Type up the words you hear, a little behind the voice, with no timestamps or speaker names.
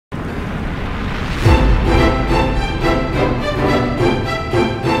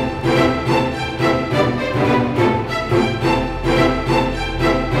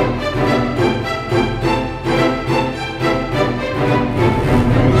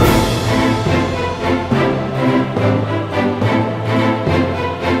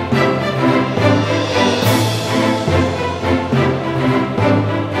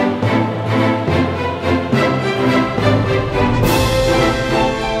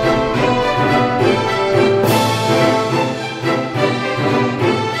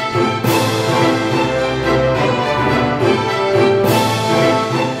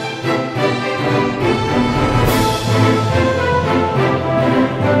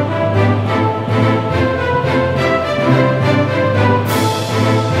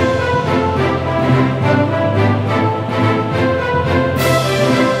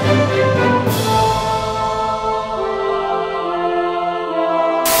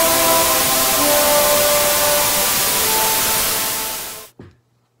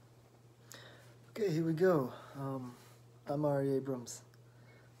I'm Ari Abrams.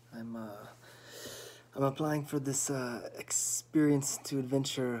 I'm applying for this experience to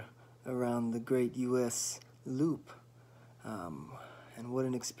adventure around the great U.S. loop, and what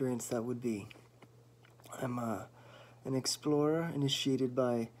an experience that would be. I'm an explorer initiated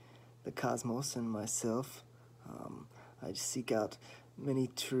by the cosmos and myself. I seek out many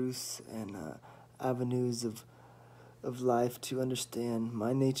truths and avenues of life to understand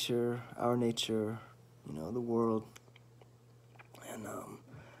my nature, our nature, the world. And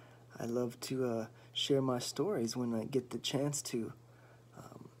I love to share my stories when I get the chance to.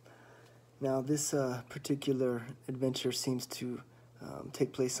 Now this particular adventure seems to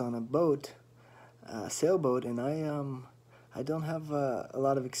take place on a boat, sailboat, and I don't have a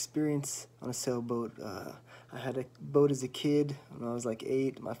lot of experience on a sailboat. I had a boat as a kid when I was like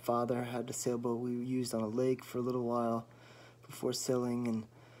 8. My father had a sailboat we used on a lake for a little while before sailing,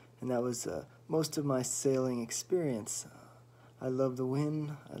 and that was most of my sailing experience. I love the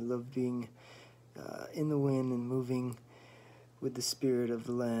wind. I love being in the wind and moving with the spirit of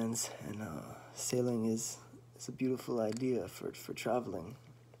the lands, and sailing is a beautiful idea for traveling.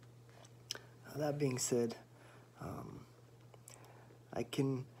 That being said, I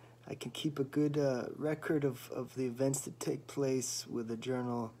can keep a good record of the events that take place with a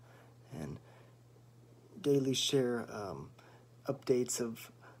journal, and daily share updates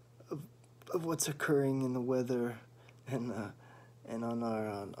of what's occurring in the weather and on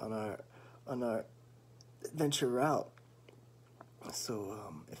our adventure route. So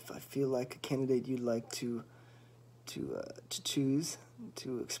if I feel like a candidate you'd like to choose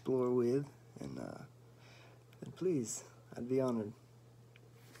to explore with, and then please, I'd be honored.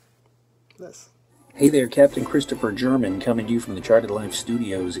 Bless. Hey there, Captain Christopher German coming to you from the Charted Life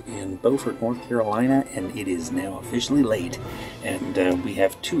Studios in Beaufort, North Carolina, and it is now officially late. And we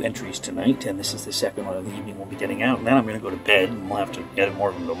have 2 entries tonight, and this is the second one of the evening we'll be getting out. And then I'm going to go to bed, and we'll have to edit more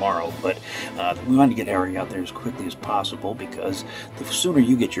of them tomorrow. But we want to get Ari out there as quickly as possible, because the sooner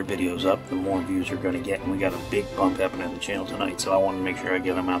you get your videos up, the more views you're going to get. And we got a big bump happening on the channel tonight, so I want to make sure I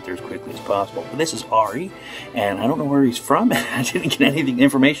get him out there as quickly as possible. But this is Ari, and I don't know where he's from. I didn't get any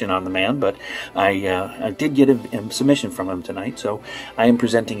information on the man, but I did get a submission from him tonight, so I am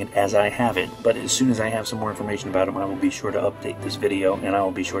presenting it as I have it. But as soon as I have some more information about him, I will be sure to update this video, and I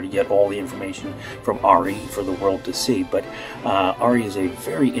will be sure to get all the information from Ari for the world to see. But Ari is a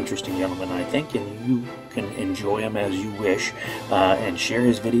very interesting gentleman, I think, and you can enjoy him as you wish, and share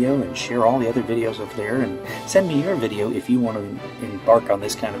his video and share all the other videos up there, and send me your video if you want to embark on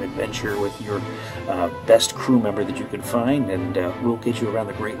this kind of adventure with your best crew member that you can find, and we'll get you around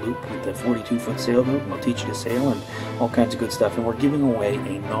the Great Loop with the 42-foot sailboat, and we'll teach you to sail and all kinds of good stuff. And we're giving away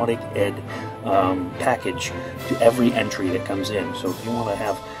a Nautic Ed package to every entry that comes in. So if you want to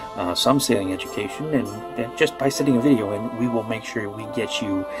have some sailing education, and just by sending a video in, we will make sure we get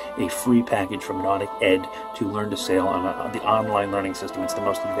you a free package from Nautic Ed to learn to sail on the online learning system. It's the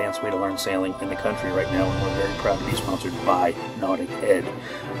most advanced way to learn sailing in the country right now, and we're very proud to be sponsored by Nautic Ed.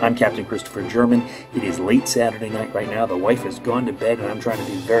 I'm Captain Christopher German. It is late Saturday night right now. The wife has gone to bed, and I'm trying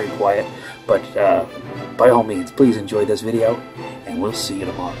to be very quiet, but by all means, please enjoy this video, and we'll see you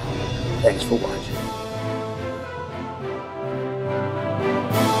tomorrow. Thanks for watching.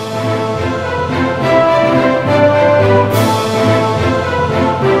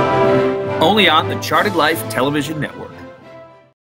 Only on the Charted Life Television Network.